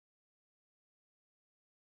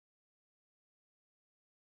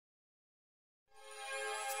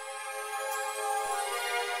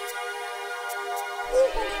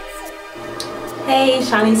Hey,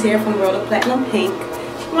 Shani's here from World of Platinum Pink.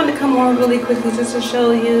 I wanted to come on really quickly just to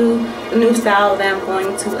show you the new style that I'm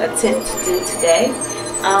going to attempt to do today.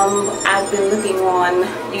 I've been looking on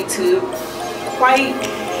YouTube quite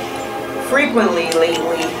frequently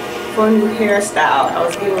lately for a new hairstyle. I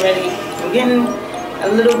was getting ready. I'm getting a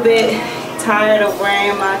little bit tired of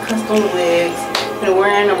wearing my custom wigs. I've been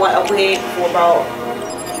wearing a wig for about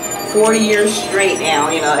 4 years straight now.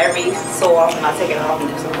 You know, every so often I take it off and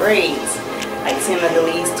do some braids, like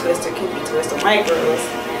Senegalese twist or kinky twist or micros.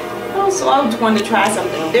 So I just wanted to try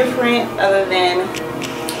something different other than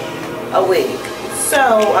a wig. So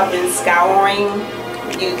I've been scouring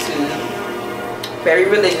YouTube very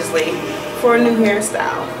religiously for a new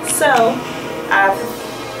hairstyle. So I've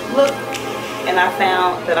looked and I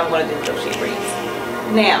found that I'm going to do crochet braids.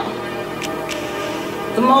 Now,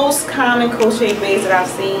 the most common crochet braids that I've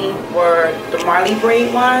seen were the Marley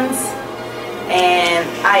braid ones, and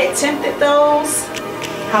I attempted those.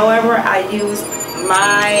 However, I used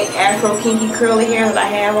my Afro kinky curly hair that I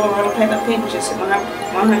have on World of Platinum Pink, which is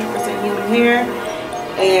 100% human hair,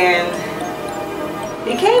 and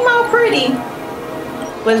it came out pretty,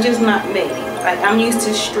 but it's just not me. Like, I'm used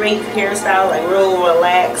to straight hairstyles, like real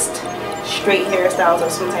relaxed straight hairstyles or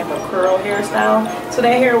some type of curl hairstyle. So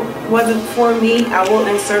that hair wasn't for me. I will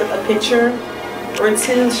insert a picture or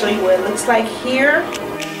two to show you what it looks like here.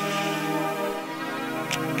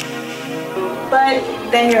 But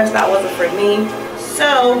that hairstyle wasn't for me.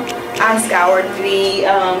 So I scoured the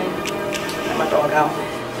let my dog out.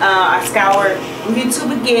 I scoured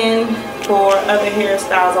YouTube again for other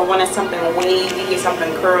hairstyles. I wanted something wavy,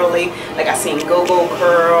 something curly. Like I seen go-go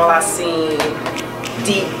curl, I seen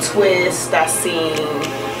deep twist, I seen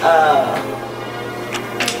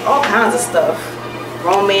all kinds of stuff.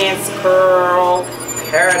 Romance curl,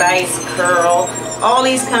 paradise curl, all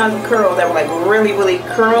these kinds of curls that were like really, really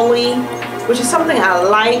curly, which is something I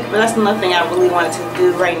like, but that's nothing I really wanted to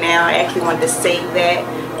do right now. I actually wanted to save that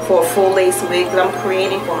for a full lace wig that I'm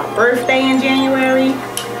creating for my birthday in January.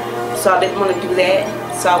 So I didn't want to do that.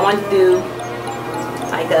 So I wanted to do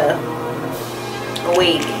like a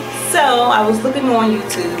wig. So I was looking on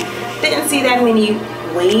YouTube, didn't see that many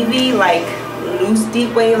wavy, like loose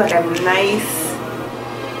deep wave, like a nice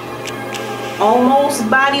almost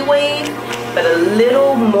body wave, but a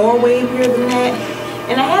little more wavier than that.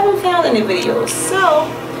 And I haven't found any videos, so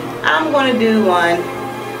I'm going to do one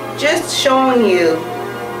just showing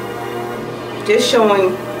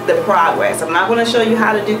the progress. I'm not going to show you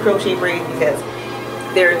how to do crochet braids because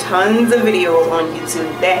there are tons of videos on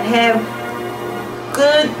YouTube that have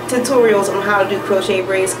good tutorials on how to do crochet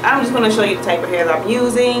braids. I'm just going to show you the type of hair that I'm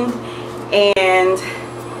using and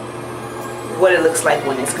what it looks like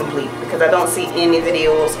when it's complete, because I don't see any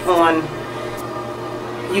videos on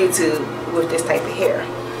YouTube with this type of hair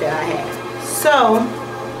that I have. So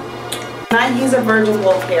I use a virgin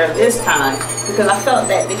wolf hair this time because I felt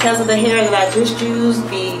that because of the hair that I just used,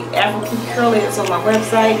 the African curly that's on my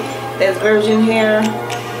website, that's virgin hair,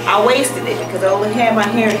 I wasted it because I only had my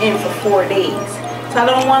hair in for 4 days. So I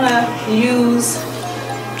don't want to use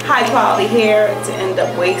high quality hair to end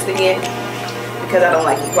up wasting it because I don't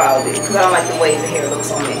like the quality, because I don't like the way the hair looks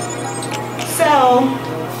on me. So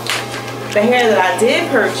the hair that I did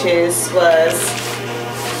purchase was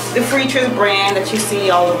the Crochet brand that you see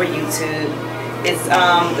all over YouTube. It's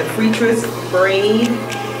the Crochet Braid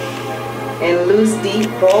in loose deep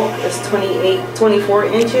bulk. It's 24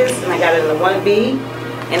 inches, and I got it in a 1B.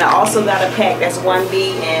 And I also got a pack that's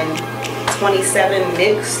 1B and 27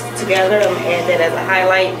 mixed together. I'm gonna add that as a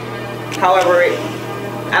highlight. However,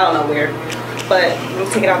 I don't know where, but let me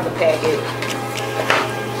take it out the packet.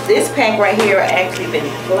 This pack right here I actually been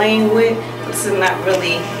playing with. This is not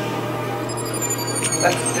really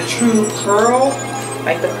like the true curl.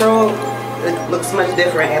 Like the curl, it looks much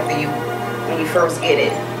different after when you first get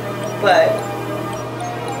it. But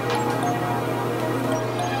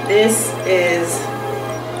this is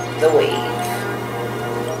the wave.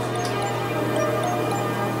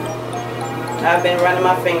 I've been running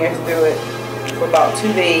my fingers through it for about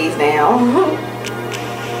 2 days now.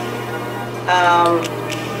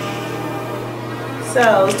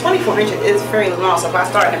 So it's 24 inches. It's fairly long. So if I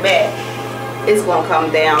start in the back, it's gonna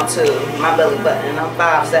come down to my belly button, and I'm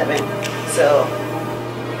 5'7". So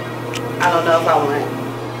I don't know if I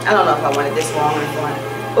want it this long in front,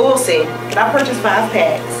 but we'll see. But I purchased 5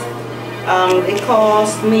 packs. It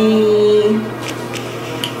cost me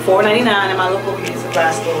 $4.99 in my local beauty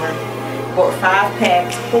supply store. Bought 5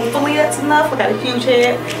 packs. Hopefully that's enough. I got a huge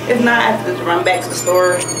head. If not, I have to run back to the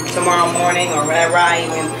store tomorrow morning or whenever I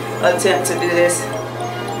even attempt to do this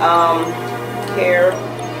hair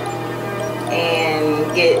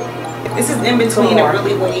and get, this is in between a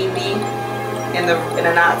really wavy and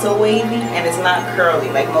a not so wavy, and it's not curly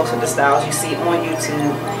like most of the styles you see on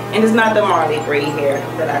YouTube, and it's not the Marley braid hair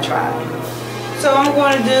that I tried. So I'm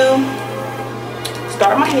going to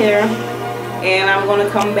start my hair, and I'm going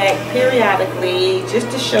to come back periodically just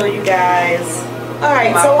to show you guys.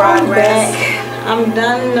 Alright, so progress. I'm back. I'm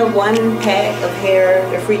done the one pack of hair,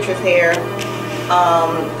 the Freetress hair.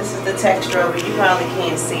 This is the texture of it. You probably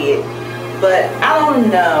can't see it, but I don't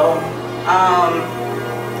know.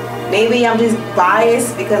 Maybe I'm just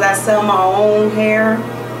biased because I sell my own hair,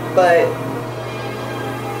 but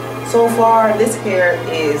so far this hair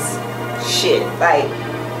is shit, like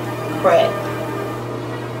crap.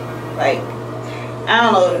 Like, I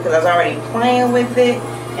don't know, because I was already playing with it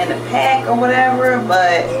in the pack or whatever,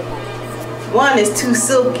 but one is too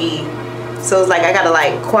silky, so it's like I gotta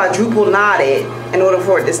like quadruple knot it in order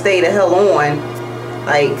for it to stay the hell on.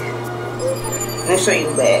 Like, let me show you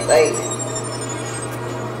the back. Like,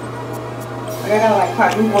 I gotta like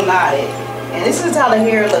quadruple knot it, and this is how the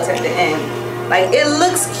hair looks at the end. Like, it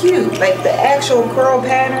looks cute, like the actual curl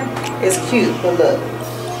pattern is cute, but look,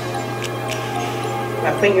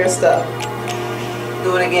 my finger stuck.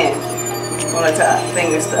 Do it again on the top,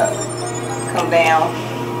 finger stuck. Come down,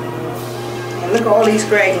 and look at all these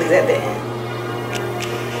scragglies at the end.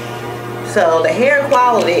 So the hair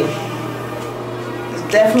quality is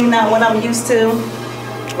definitely not what I'm used to,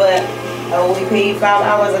 but I only paid $5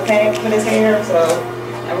 a pack for this hair, so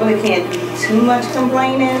I really can't do too much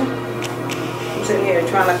complaining. I'm sitting here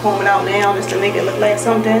trying to comb it out now just to make it look like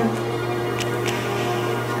something.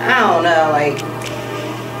 I don't know, like,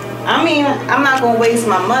 I mean, I'm not going to waste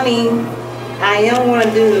my money. I am going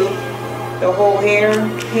to do the whole head,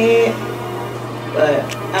 but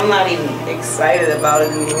I'm not even excited about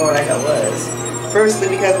it anymore like I was. Firstly,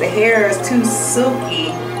 because the hair is too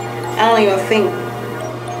silky. I don't even think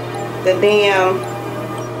the damn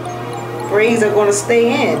braids are going to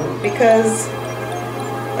stay in, because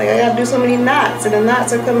like I gotta do so many knots, and the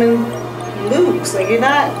knots are coming loose. Like, you're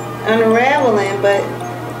not unraveling, but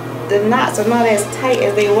the knots are not as tight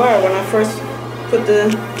as they were when I first put the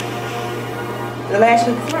lash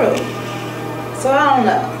hook through. So I don't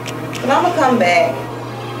know, but I'm gonna come back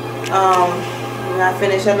and I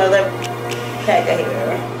finish another pack of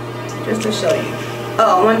hair just to show you.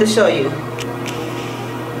 Oh, I wanted to show you.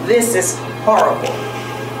 This is horrible.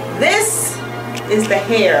 This is the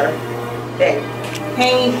hair that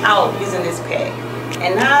came out using this pack.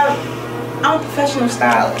 And now I'm a professional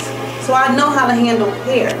stylist, so I know how to handle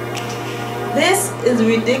hair. This is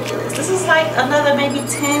ridiculous. This is like another maybe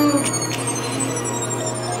 10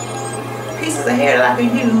 pieces of hair that I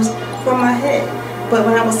could use for my head. But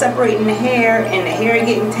when I was separating the hair and the hair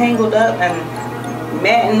getting tangled up and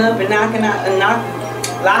matting up and knocking out and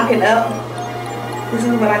locking up, this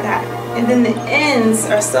is what I got. And then the ends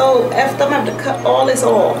are so effed up. I have to cut all this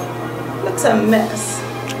off. Looks a mess.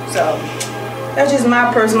 So that's just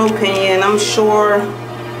my personal opinion. I'm sure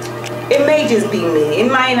it may just be me.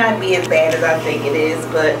 It might not be as bad as I think it is,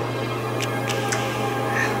 but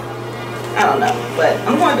I don't know. But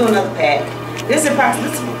I'm going to do another pack. This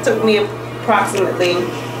took me approximately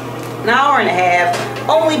an hour and a half,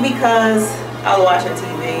 only because I was watching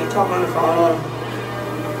TV, talking on the phone.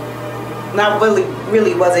 And I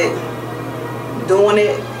really wasn't doing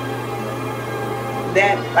it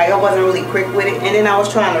that, like, I wasn't really quick with it. And then I was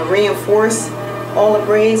trying to reinforce all the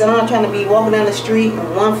braids, and I'm not trying to be walking down the street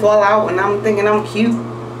and one fall out and I'm thinking I'm cute.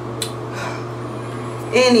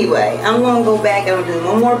 Anyway, I'm gonna go back and I'm gonna do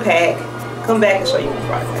one more pack, come back and show you my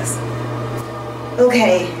progress.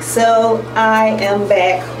 Okay, so I am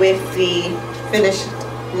back with the finished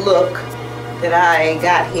look that I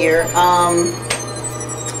got here.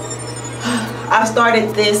 I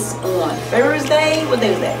started this on Thursday. What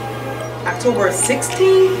day was that? October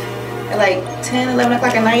 16th at like 10, 11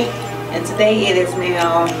 o'clock at night. And today it is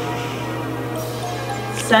now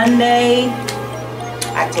Sunday,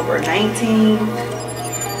 October 19th.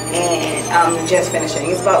 And I'm just finishing.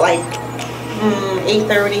 It's about like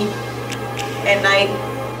 8:30 at night.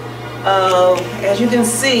 As you can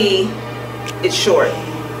see, it's short.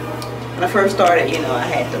 When I first started, you know, I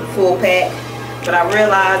had the full pack. But I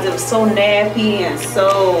realized it was so nappy and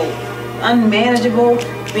so unmanageable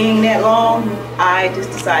being that long. I just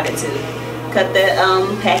decided to cut that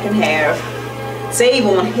pack in half, save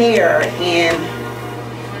on hair, and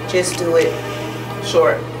just do it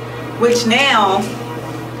short. Which now,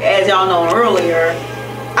 as y'all know earlier,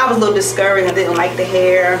 I was a little discouraged. I didn't like the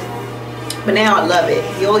hair, but now I love it.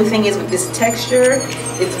 The only thing is with this texture,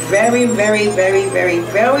 it's very, very, very, very,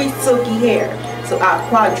 very silky hair. So I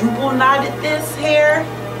quadruple knotted this hair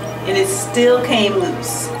and it still came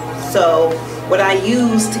loose. So what I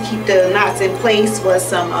used to keep the knots in place was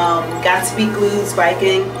some Got2b glue,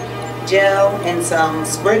 spiking gel, and some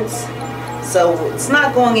spritz. So it's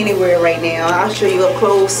not going anywhere right now. I'll show you up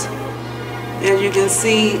close. As you can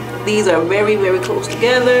see, these are very, very close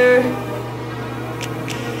together.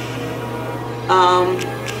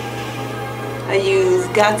 I use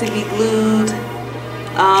Got2b glued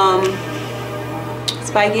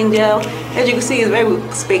spiking gel. As you can see, it's very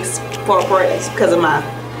spaced far apart. That's because of my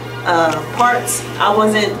parts. I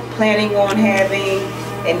wasn't planning on having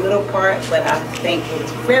a middle part, but I think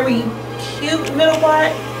it's very cute middle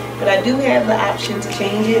part. But I do have the option to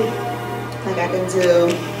change it. Like I can do,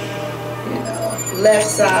 you know, left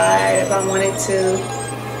side if I wanted to.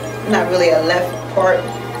 I'm not really a left part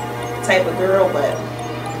type of girl, but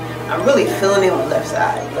I'm really feeling it on the left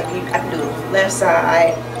side. Like I can do left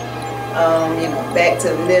side, you know, back to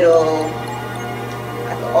the middle.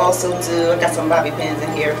 I can also do, I got some bobby pins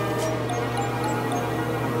in here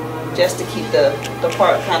just to keep the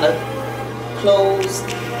part kind of closed.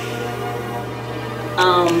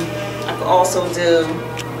 I could also do,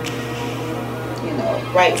 you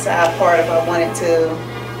know, right side part if I wanted to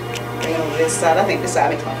bring over this side. I think this side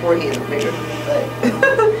makes my forehead look bigger, but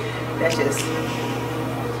that's just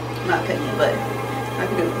my opinion. But I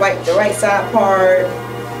can do the right side part.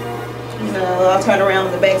 You know, I'll turn around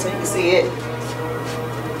in the back so you can see it.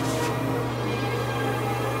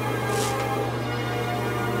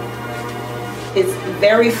 It's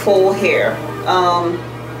very full hair.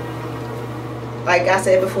 Like I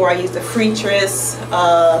said before, I used the free tress,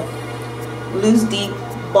 loose deep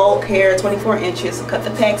bulk hair, 24 inches. Cut the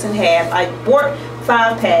packs in half. I bought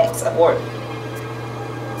 5 packs. I bought,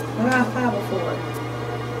 what did I buy before?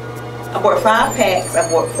 I bought 5 packs. I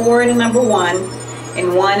bought 4 in the number 1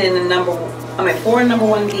 and 1 in the number, 4 in number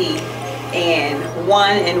 1B and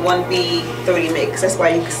 1 in 1B 30 mix. That's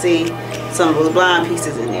why you can see some of those blind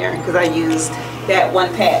pieces in there, because I used that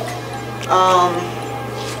 1 pack.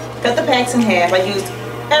 Cut the packs in half. I used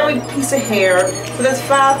every piece of hair, so that's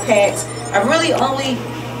 5 packs. I really only,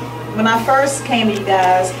 when I first came to you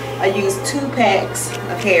guys, I used 2 packs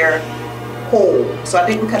of hair whole, so I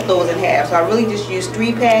didn't cut those in half. So I really just used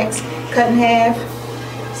 3 packs cut in half.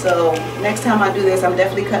 So next time I do this, I'm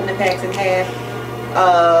definitely cutting the packs in half.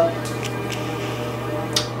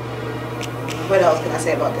 What else can I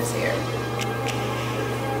say about this hair?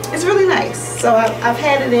 It's really nice. So I've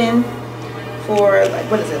had it in for, like,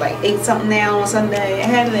 what is it, like 8 something now on Sunday. I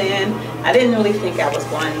had it in. I didn't really think I was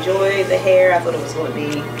going to enjoy the hair. I thought it was going to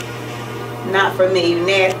be not for me,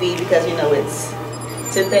 nasty, because, you know, it's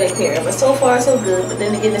synthetic hair. But so far so good. But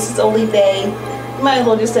then again, this is only day, you might as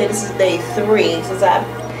well just say this is day 3 since I've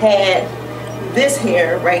had this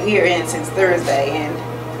hair right here in since Thursday. And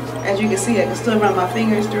as you can see, I can still run my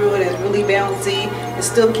fingers through it. It's really bouncy. It's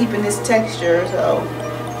still keeping this texture, so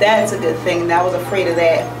that's a good thing. I was afraid of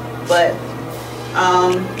that. But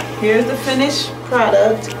here's the finished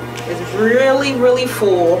product. It's really, really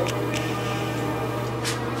full.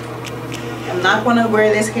 I'm not going to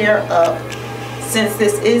wear this hair up since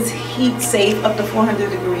this is heat safe up to 400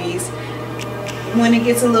 degrees. When it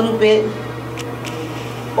gets a little bit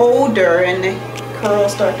older and the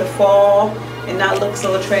curls start to fall and not look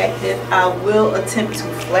so attractive, I will attempt to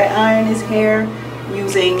flat iron his hair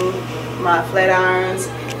using my flat irons,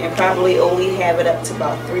 and probably only have it up to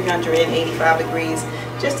about 385 degrees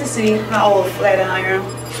just to see how I'll flat iron.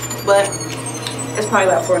 But it's probably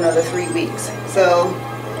about for another 3 weeks. So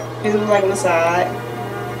here's what it's like on the side.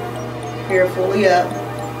 Hair fully up.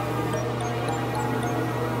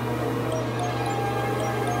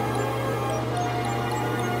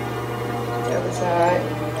 The other side.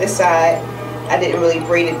 This side, I didn't really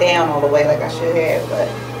braid it down all the way like I should have, but